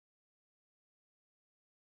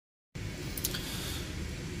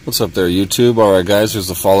What's up there, YouTube? Alright guys, here's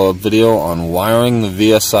a follow-up video on wiring the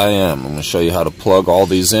VSIM. I'm going to show you how to plug all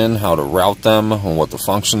these in, how to route them, and what the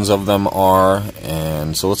functions of them are,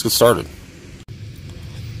 and so let's get started.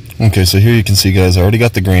 Okay, so here you can see, guys, I already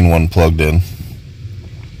got the green one plugged in.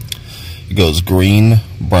 It goes green,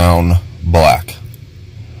 brown, black.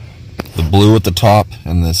 The blue at the top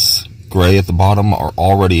and this gray at the bottom are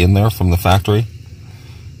already in there from the factory.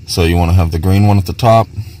 So you want to have the green one at the top,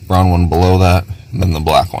 brown one below that, and then the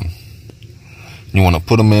black one. You want to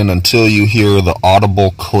put them in until you hear the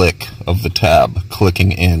audible click of the tab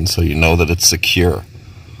clicking in, so you know that it's secure.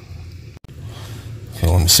 Okay,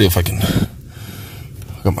 let me see if I can...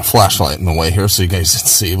 I've got my flashlight in the way here so you guys can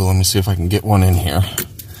see, but let me see if I can get one in here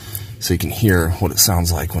so you can hear what it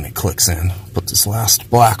sounds like when it clicks in. Put this last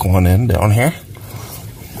black one in down here.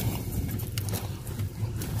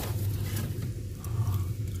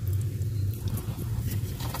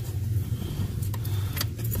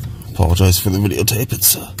 Apologize for the videotape,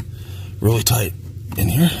 it's really tight in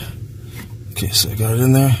here. Okay, so I got it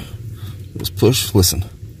in there. Just push, listen.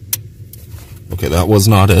 Okay, that was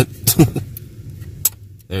not it.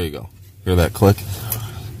 There you go. Hear that click?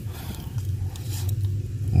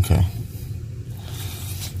 Okay.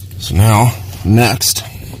 So now, next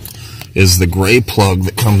is the gray plug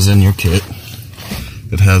that comes in your kit.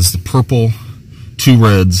 It has the purple, 2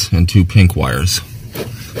 reds, and 2 pink wires.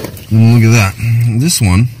 And look at that. This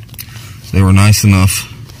one, they were nice enough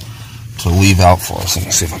to leave out for us. Let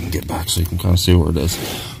me see if I can get back so you can kind of see where it is.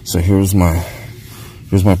 So here's my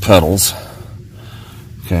pedals.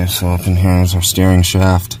 Okay, so up in here is our steering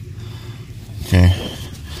shaft. Okay,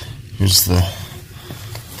 here's the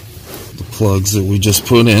plugs that we just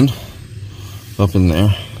put in up in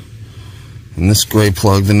there. And this gray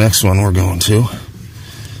plug, the next one we're going to,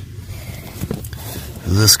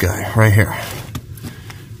 is this guy right here.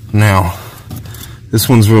 Now, this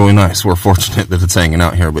one's really nice. We're fortunate that it's hanging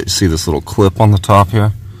out here, but you see this little clip on the top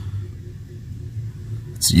here?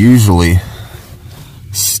 It's usually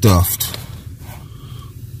stuffed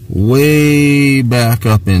way back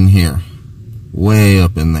up in here. Way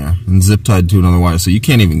up in there. And zip tied to another wire, so you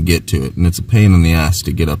can't even get to it. And it's a pain in the ass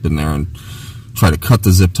to get up in there and try to cut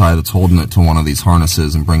the zip tie that's holding it to one of these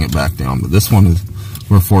harnesses and bring it back down. But this one is,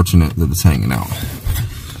 we're fortunate that it's hanging out.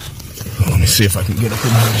 Let me see if I can get up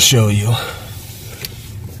in there to show you.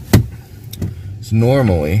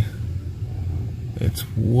 Normally, it's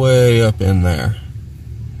way up in there.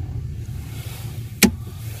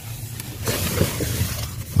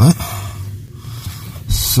 But,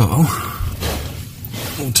 so,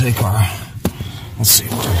 we'll take our, let's see,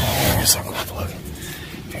 here's our plug.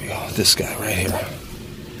 Here we go, this guy right here.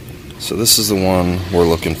 So this is the one we're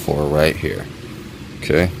looking for right here.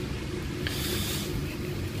 Okay?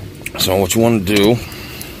 So what you want to do,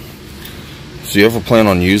 if you ever plan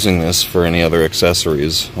on using this for any other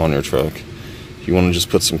accessories on your truck, you want to just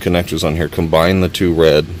put some connectors on here. Combine the 2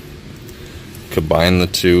 red, combine the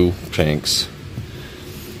 2 pinks.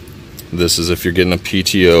 This is if you're getting a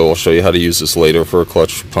PTO. I'll show you how to use this later for a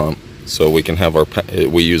clutch pump. So we can have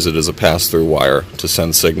we use it as a pass-through wire to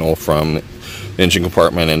send signal from the engine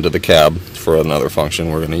compartment into the cab for another function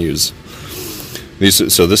we're going to use.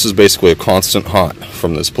 So this is basically a constant hot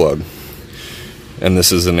from this plug, and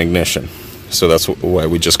this is an ignition. So that's why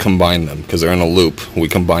we just combine them, because they're in a loop. We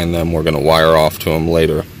combine them, we're going to wire off to them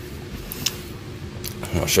later.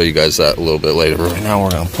 I'll show you guys that a little bit later. Right now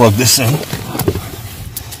we're going to plug this in.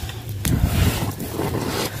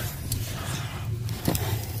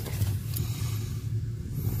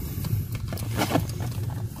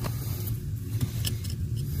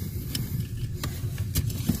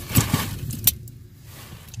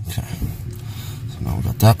 Okay, so now we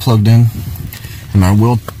got that plugged in, and I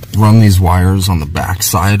will run these wires on the back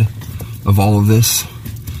side of all of this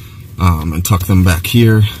and tuck them back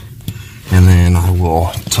here, and then I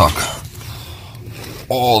will tuck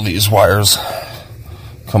all these wires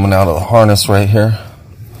coming out of the harness right here.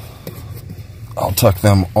 I'll tuck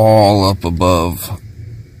them all up above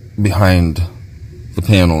behind the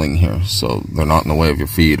paneling here so they're not in the way of your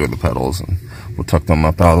feet or the pedals, and we'll tuck them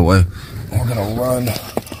up out of the way. And we're going to run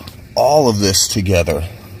all of this together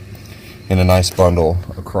in a nice bundle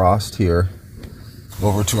across here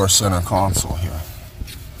over to our center console here.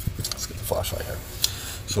 Let's get the flashlight here.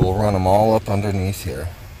 So we'll run them all up underneath here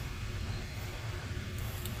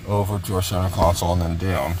over to our center console and then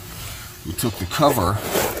down. We took the cover,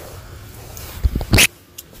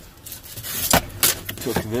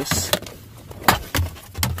 took this,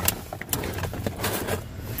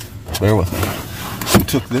 bear with me, we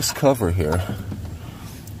took this cover here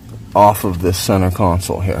off of this center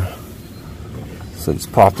console here. So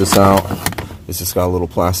just pop this out. It's just got little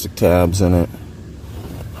plastic tabs in it.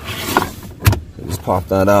 So just pop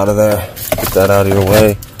that out of there, get that out of your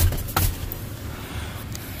way.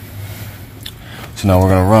 So now we're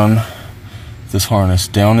going to run this harness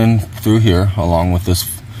down in through here along with this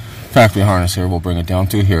factory harness here. We'll bring it down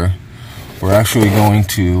through here. We're actually going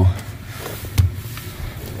to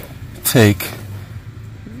take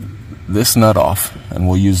this nut off and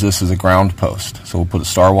we'll use this as a ground post. So we'll put a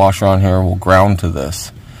star washer on here, we'll ground to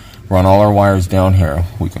this, run all our wires down here.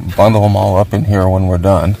 We can bundle them all up in here when we're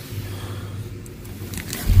done.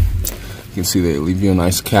 You can see they leave you a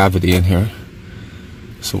nice cavity in here.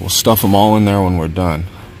 So we'll stuff them all in there when we're done.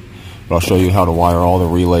 But I'll show you how to wire all the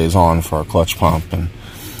relays on for our clutch pump and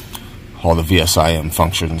all the VSIM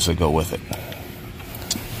functions that go with it.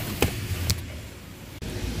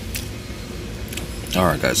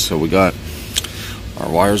 Alright guys, so we got our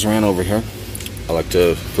wires ran over here. I like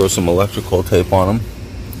to throw some electrical tape on them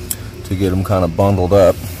to get them kind of bundled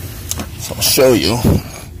up. So I'll show you.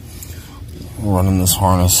 We're running this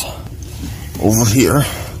harness over here.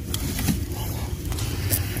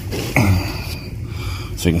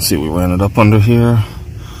 So you can see we ran it up under here.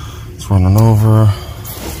 It's running over.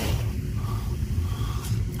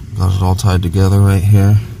 Got it all tied together right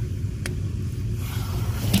here.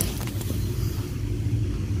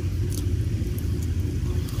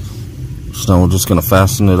 So now we're just going to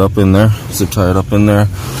fasten it up in there, zip tie it up in there,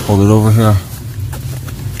 hold it over here.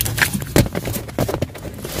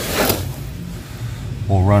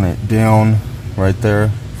 We'll run it down right there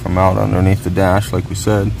from out underneath the dash like we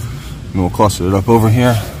said. And we'll cluster it up over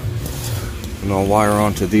here. And I'll wire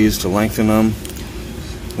onto these to lengthen them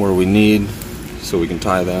where we need so we can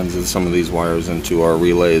tie the ends of some of these wires into our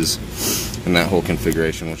relays and that whole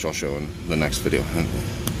configuration, which I'll show in the next video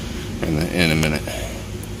in a minute.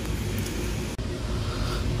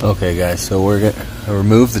 Okay guys, so we're going to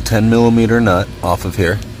remove the 10mm nut off of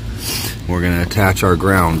here. We're going to attach our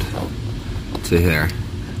ground to here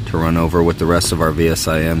to run over with the rest of our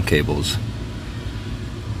VSIM cables.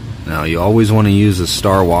 Now you always want to use a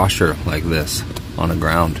star washer like this on a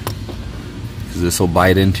ground, because this will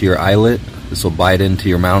bite into your eyelet, this will bite into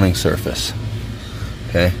your mounting surface.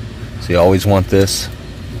 Okay, so you always want this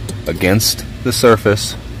against the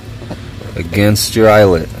surface, against your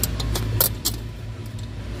eyelet.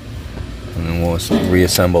 And then we'll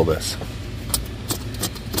reassemble this.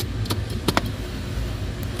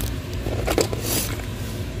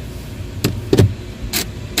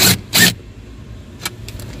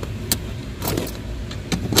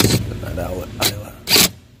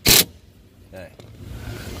 Okay.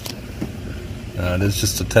 Now it is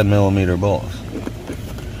just a 10mm bolt,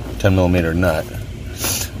 10mm nut.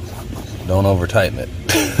 Don't over tighten it.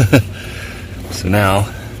 So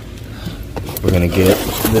now we're going to get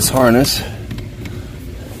this harness.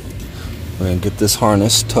 We're going to get this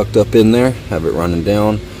harness tucked up in there, have it running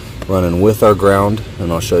down, running with our ground,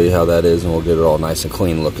 and I'll show you how that is, and we'll get it all nice and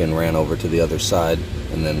clean looking, ran over to the other side,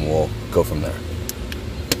 and then we'll go from there.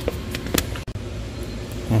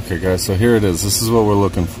 Okay guys, so here it is. This is what we're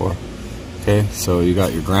looking for. Okay, so you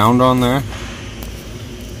got your ground on there.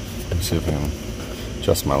 Let's see if I can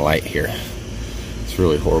adjust my light here. It's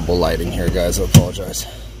really horrible lighting here guys, I apologize.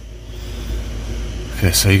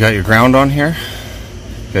 Okay, so you got your ground on here.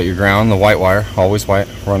 You got your ground, the white wire, always white,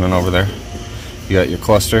 running over there. You got your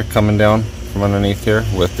cluster coming down from underneath here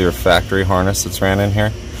with your factory harness that's ran in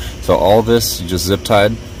here. So all this you just zip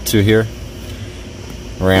tied to here,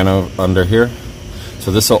 ran under here.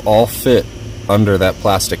 So this will all fit under that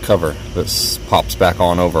plastic cover that pops back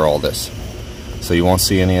on over all this. So you won't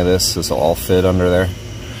see any of this. This will all fit under there.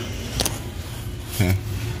 Okay.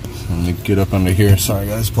 So let me get up under here. Sorry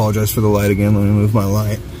guys, apologize for the light again. Let me move my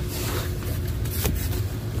light.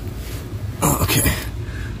 Okay.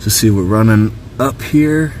 So see, we're running up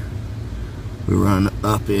here. We run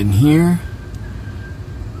up in here.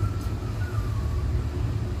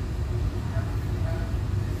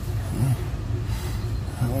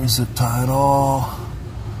 And we zip tie it all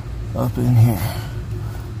up in here.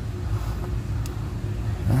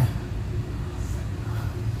 Okay.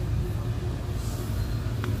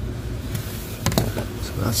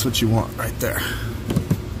 So that's what you want right there.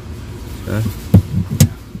 Okay.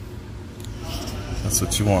 That's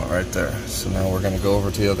what you want right there. So now we're going to go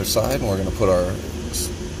over to the other side and we're going to put our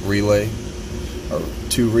relay, our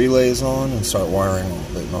two relays on and start wiring all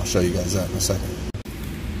of it, and I'll show you guys that in a second.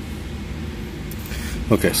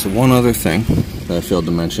 Okay, so one other thing that I failed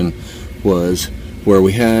to mention was where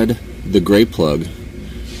we had the gray plug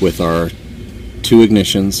with our two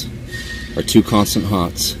ignitions, our two constant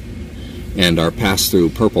hots, and our pass-through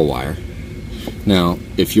purple wire. Now,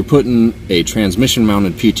 if you're putting a transmission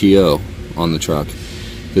mounted PTO on the truck,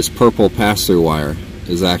 this purple pass-through wire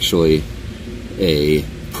is actually a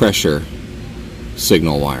pressure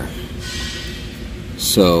signal wire.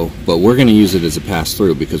 So, but we're going to use it as a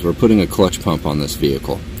pass-through because we're putting a clutch pump on this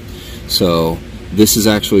vehicle. So this is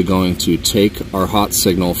actually going to take our hot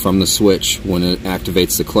signal from the switch when it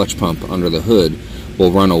activates the clutch pump under the hood.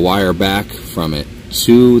 We'll run a wire back from it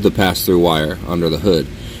to the pass-through wire under the hood,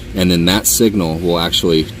 and then that signal will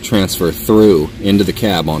actually transfer through into the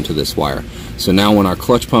cab onto this wire. So now when our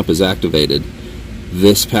clutch pump is activated,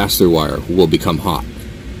 this pass-through wire will become hot.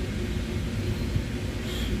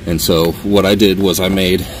 And so what I did was I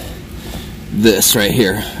made this right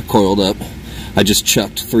here coiled up. I just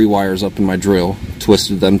chucked 3 wires up in my drill,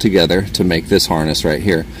 twisted them together to make this harness right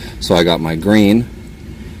here. So I got my green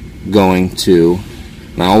going to,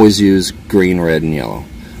 and I always use green, red, and yellow.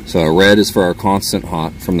 So red is for our constant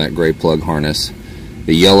hot from that gray plug harness.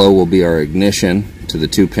 The yellow will be our ignition to the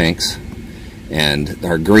 2 pinks, and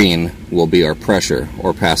our green will be our pressure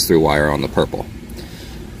or pass-through wire on the purple.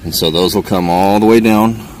 And so those will come all the way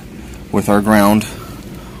down with our ground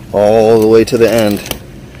all the way to the end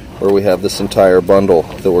where we have this entire bundle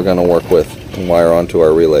that we're going to work with and wire onto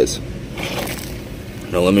our relays.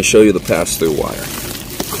 Now let me show you the pass-through wire.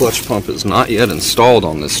 The clutch pump is not yet installed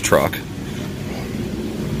on this truck.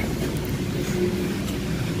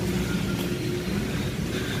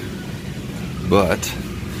 But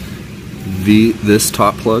this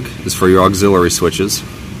top plug is for your auxiliary switches,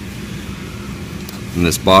 and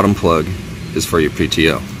this bottom plug is for your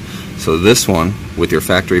PTO. So this one with your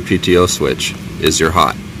factory PTO switch is your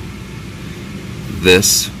hot.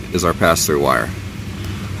 This is our pass-through wire.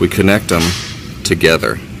 We connect them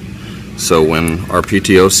together. So when our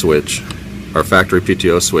PTO switch, our factory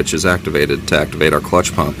PTO switch is activated to activate our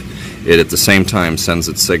clutch pump, it at the same time sends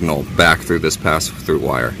its signal back through this pass-through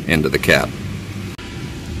wire into the cab.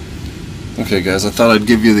 Okay guys, I thought I'd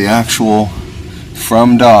give you the actual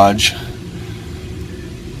from Dodge.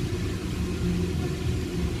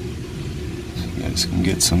 You guys can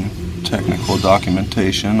get some technical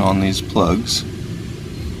documentation on these plugs.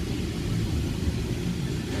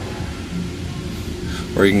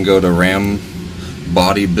 Or you can go to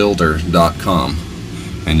rambodybuilder.com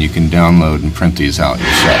and you can download and print these out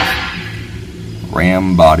yourself.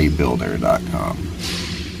 rambodybuilder.com.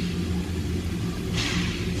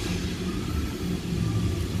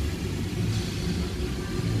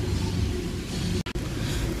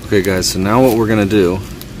 Okay guys, so now what we're going to do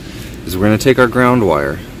is we're going to take our ground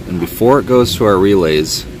wire, and before it goes to our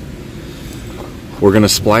relays, we're going to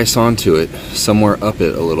splice onto it, somewhere up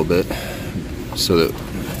it a little bit, so that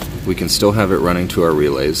we can still have it running to our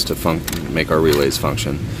relays to make our relays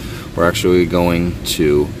function. We're actually going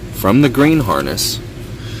to, from the green harness,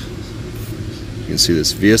 you can see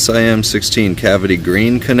this VSIM 16 cavity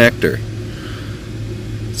green connector.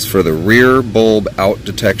 It's for the rear bulb out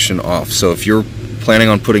detection off. So if you're planning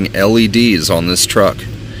on putting LEDs on this truck,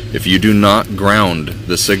 if you do not ground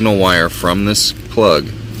the signal wire from this plug,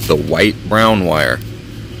 the white brown wire,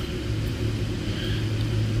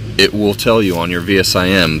 it will tell you on your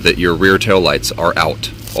VSIM that your rear tail lights are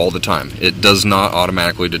out all the time. It does not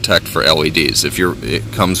automatically detect for LEDs. It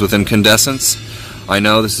comes with incandescents. I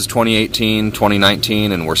know this is 2018,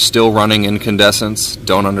 2019, and we're still running incandescents.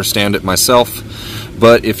 Don't understand it myself.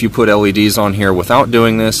 But if you put LEDs on here without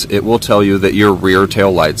doing this, it will tell you that your rear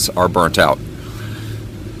tail lights are burnt out.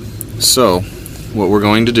 So what we're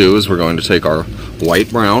going to do is we're going to take our white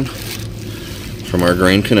brown from our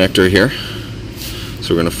green connector here.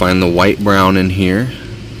 So we're going to find the white brown in here,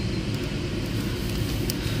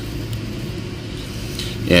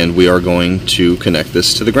 and we are going to connect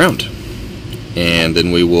this to the ground, and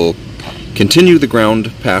then we will continue the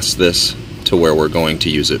ground past this to where we're going to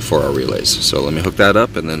use it for our relays. So let me hook that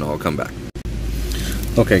up and then I'll come back.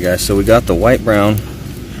 Okay guys, so we got the white brown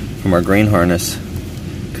from our green harness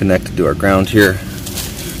connected to our ground here.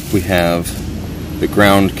 We have the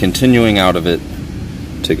ground continuing out of it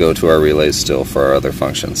to go to our relays still for our other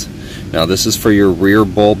functions. Now this is for your rear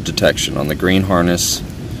bulb detection on the green harness,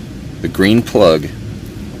 the green plug,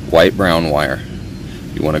 white brown wire.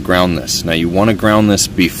 You want to ground this. Now you want to ground this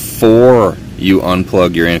before you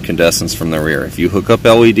unplug your incandescents from the rear. If you hook up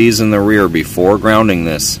LEDs in the rear before grounding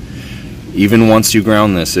this, even once you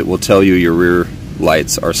ground this, it will tell you your rear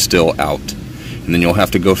lights are still out. And then you'll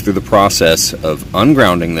have to go through the process of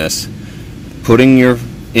ungrounding this, putting your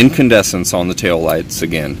incandescents on the tail lights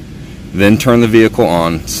again, then turn the vehicle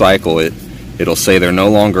on, cycle it, it'll say they're no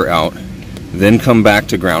longer out, then come back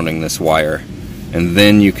to grounding this wire, and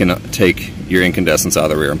then you can take your incandescents out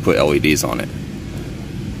of the rear and put LEDs on it.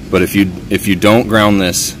 But if you don't ground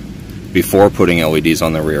this before putting LEDs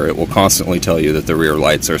on the rear, it will constantly tell you that the rear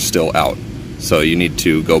lights are still out. So you need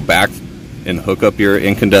to go back and hook up your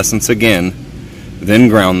incandescents again, then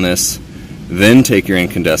ground this, then take your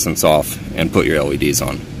incandescents off and put your LEDs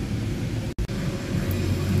on.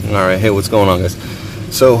 Alright, hey, what's going on, guys?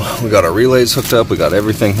 So we got our relays hooked up, we got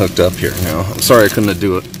everything hooked up here. Now, I'm sorry I couldn't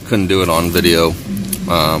do it on video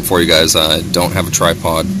for you guys. I don't have a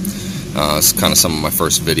tripod. It's kind of some of my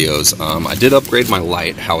first videos. I did upgrade my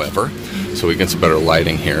light, however, so we get some better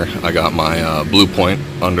lighting here. I got my Blue Point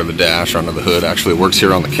under the dash, under the hood. Actually, it works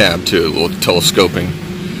here on the cab too. A little telescoping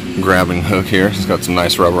grabbing hook here. It's got some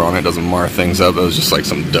nice rubber on it. Doesn't mar things up. It was just like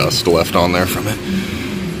some dust left on there from it.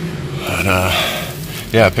 But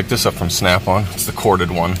yeah, I picked this up from Snap-on. It's the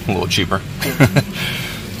corded one, a little cheaper.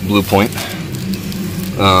 Blue Point.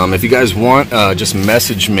 If you guys want, just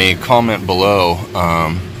message me, comment below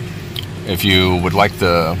if you would like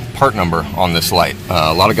the part number on this light.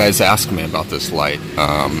 A lot of guys ask me about this light.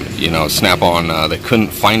 You know, Snap-on, they couldn't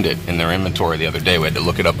find it in their inventory the other day. We had to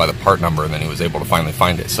look it up by the part number, and then he was able to finally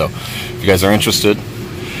find it. So if you guys are interested,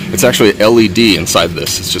 it's actually an LED inside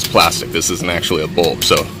this. It's just plastic. This isn't actually a bulb.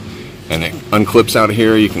 So, and it unclips out of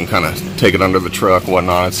here. You can kind of take it under the truck,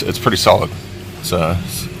 whatnot. It's pretty solid. It's a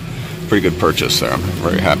pretty good purchase there. I'm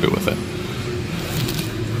very happy with it.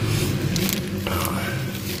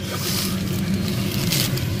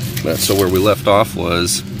 So where we left off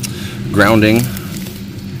was grounding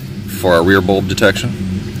for our rear bulb detection.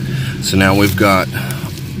 So now we've got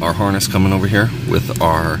our harness coming over here with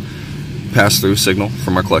our pass-through signal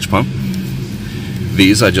from our clutch pump.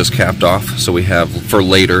 These I just capped off, so we have for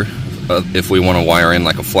later, if we want to wire in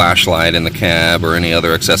like a flashlight in the cab or any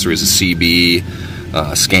other accessories, a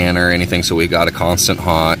CB, scanner, anything, so we got a constant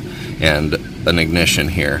hot and an ignition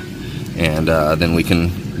here. And then we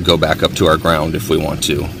can go back up to our ground if we want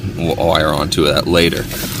to. We'll wire onto that later.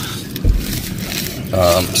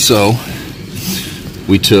 So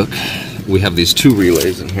we have these two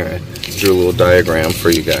relays in here. I drew a little diagram for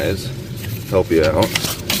you guys to help you out.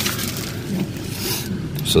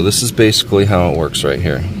 So this is basically how it works right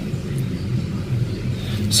here.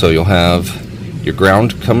 So you'll have your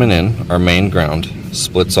ground coming in, our main ground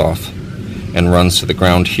splits off and runs to the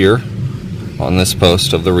ground here on this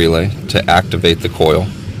post of the relay to activate the coil.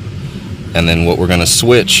 And then what we're going to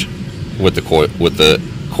switch with the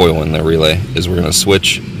coil in the relay is we're going to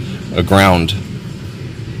switch a ground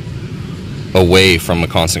away from the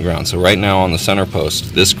constant ground. So right now on the center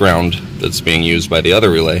post, this ground that's being used by the other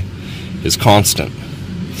relay is constant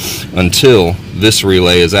until this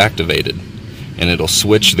relay is activated, and it'll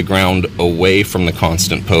switch the ground away from the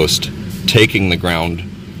constant post, taking the ground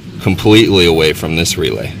completely away from this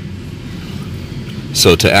relay.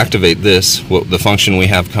 So to activate this, the function we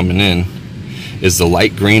have coming in is the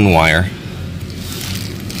light green wire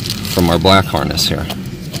from our black harness here.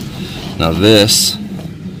 Now this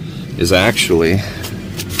is actually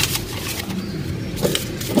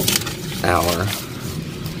our,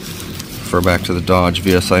 refer back to the Dodge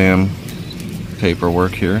VSIM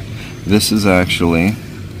paperwork here, this is actually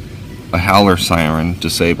a howler siren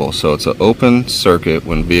disable. So it's an open circuit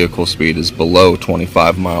when vehicle speed is below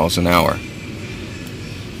 25 miles an hour.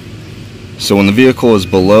 So when the vehicle is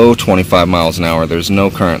below 25 miles an hour, there's no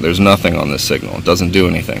current, there's nothing on this signal. It doesn't do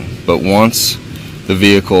anything. But once the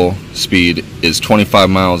vehicle speed is 25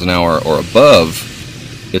 miles an hour or above,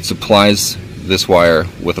 it supplies this wire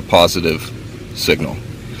with a positive signal.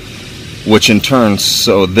 Which in turn,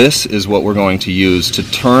 so this is what we're going to use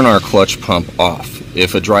to turn our clutch pump off.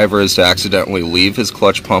 If a driver is to accidentally leave his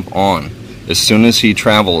clutch pump on, as soon as he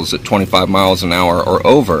travels at 25 miles an hour or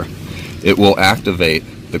over, it will activate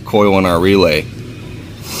the coil in our relay,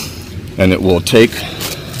 and it will take, let's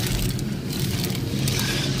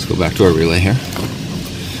go back to our relay here.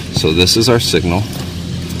 So this is our signal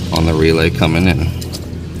on the relay coming in.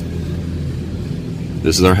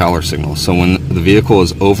 This is our howler signal. So when the vehicle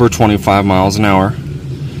is over 25 miles an hour,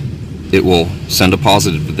 it will send a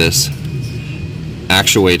positive to this,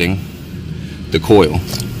 actuating the coil,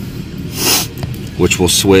 which will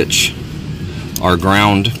switch our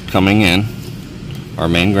ground coming in, our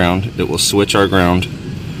main ground. It will switch our ground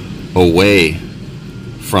away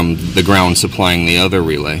from the ground supplying the other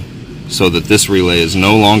relay, so that this relay is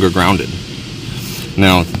no longer grounded.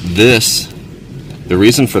 Now this, the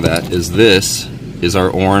reason for that is this is our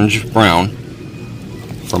orange brown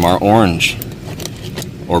from our orange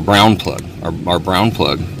or brown plug. Our brown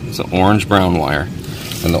plug is an orange brown wire,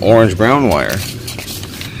 and the orange brown wire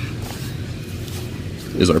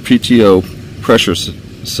is our PTO pressure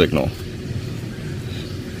signal.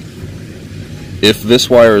 If this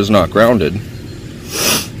wire is not grounded,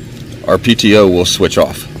 our PTO will switch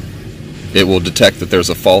off. it will detect that there's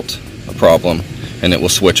a fault, a problem, and it will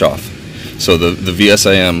switch off. So the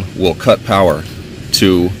VSIM will cut power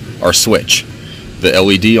to our switch. The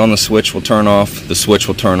LED on the switch will turn off, the switch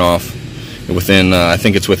will turn off. Within, I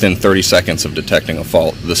think it's within 30 seconds of detecting a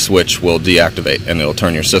fault, the switch will deactivate and it'll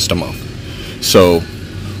turn your system off. So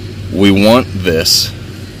we want this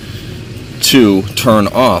to turn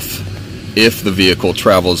off if the vehicle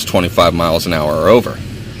travels 25 miles an hour or over.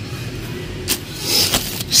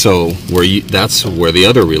 So that's where the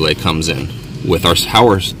other relay comes in with our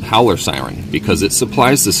howler siren, because it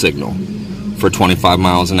supplies the signal for 25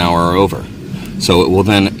 miles an hour or over. So it will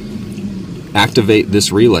then activate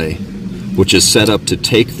this relay, which is set up to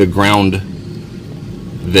take the ground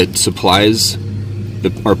that supplies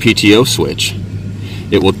our PTO switch.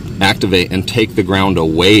 It will activate and take the ground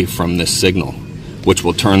away from this signal, which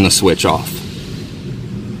will turn the switch off.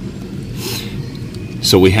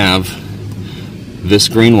 So we have this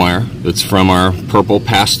green wire that's from our purple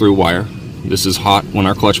pass-through wire. This is hot when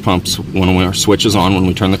our clutch pumps, when our switch is on, when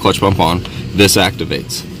we turn the clutch pump on, this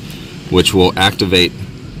activates, which will activate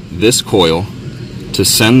this coil to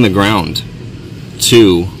send the ground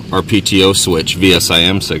to our PTO switch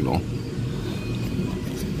VSIM signal.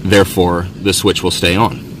 Therefore, the switch will stay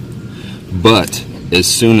on. But as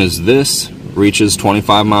soon as this reaches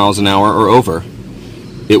 25 miles an hour or over,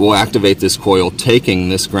 it will activate this coil, taking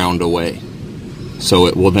this ground away. So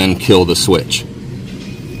it will then kill the switch.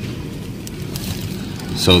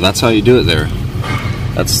 So that's how you do it there.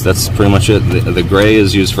 That's pretty much it. The gray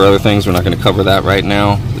is used for other things. We're not going to cover that right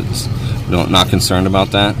now. We're not concerned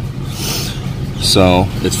about that. So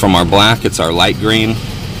it's from our black, it's our light green.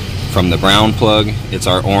 From the brown plug, it's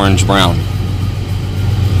our orange brown.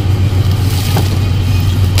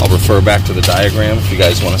 I'll refer back to the diagram if you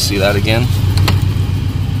guys want to see that again.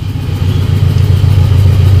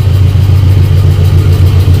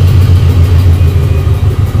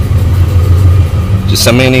 Just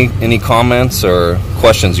send me any comments or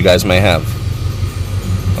questions you guys may have.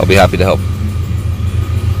 I'll be happy to help.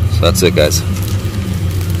 So that's it, guys.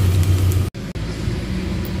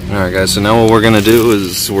 Alright guys, so now what we're going to do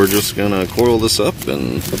is we're just going to coil this up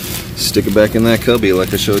and stick it back in that cubby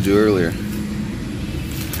like I showed you earlier.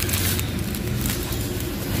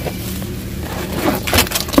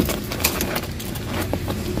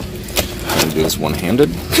 I'm going to do this one-handed.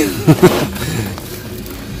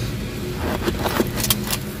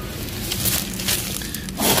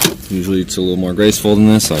 Usually it's a little more graceful than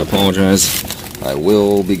this, I apologize. I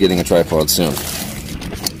will be getting a tripod soon.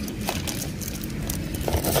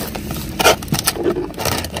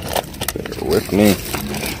 With me.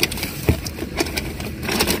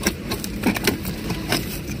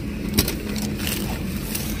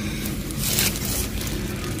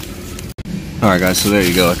 Alright guys, so there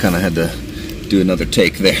you go. I kind of had to do another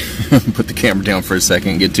take there. Put the camera down for a second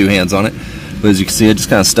and get two hands on it. But as you can see, I just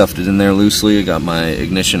kind of stuffed it in there loosely. I got my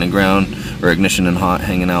ignition and ground, or ignition and hot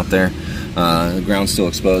hanging out there. The ground's still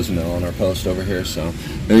exposed, on our post over here. So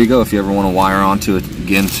there you go. If you ever want to wire onto it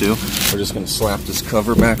again too, we're just going to slap this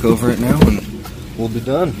cover back over it now and we'll be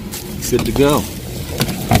done. Good to go.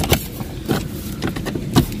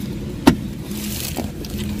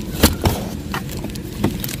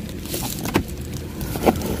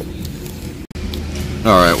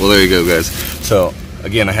 Alright, well there you go guys. So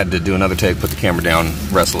again, I had to do another take, put the camera down,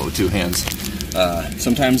 wrestle it with two hands.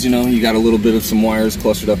 Sometimes, you got a little bit of some wires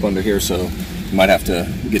clustered up under here, so you might have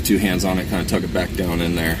to get two hands on it, kind of tug it back down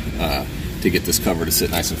in there to get this cover to sit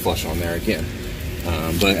nice and flush on there again.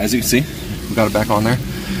 But as you can see, we got it back on there.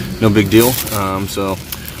 No big deal. So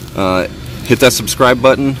hit that subscribe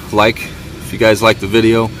button, like if you guys like the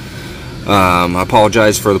video. I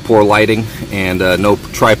apologize for the poor lighting and no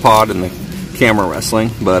tripod and the camera wrestling,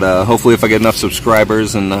 but hopefully if I get enough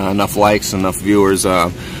subscribers and enough likes and enough viewers,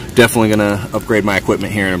 definitely gonna upgrade my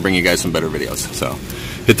equipment here and bring you guys some better videos. So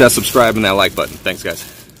hit that subscribe and that like button. Thanks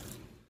guys.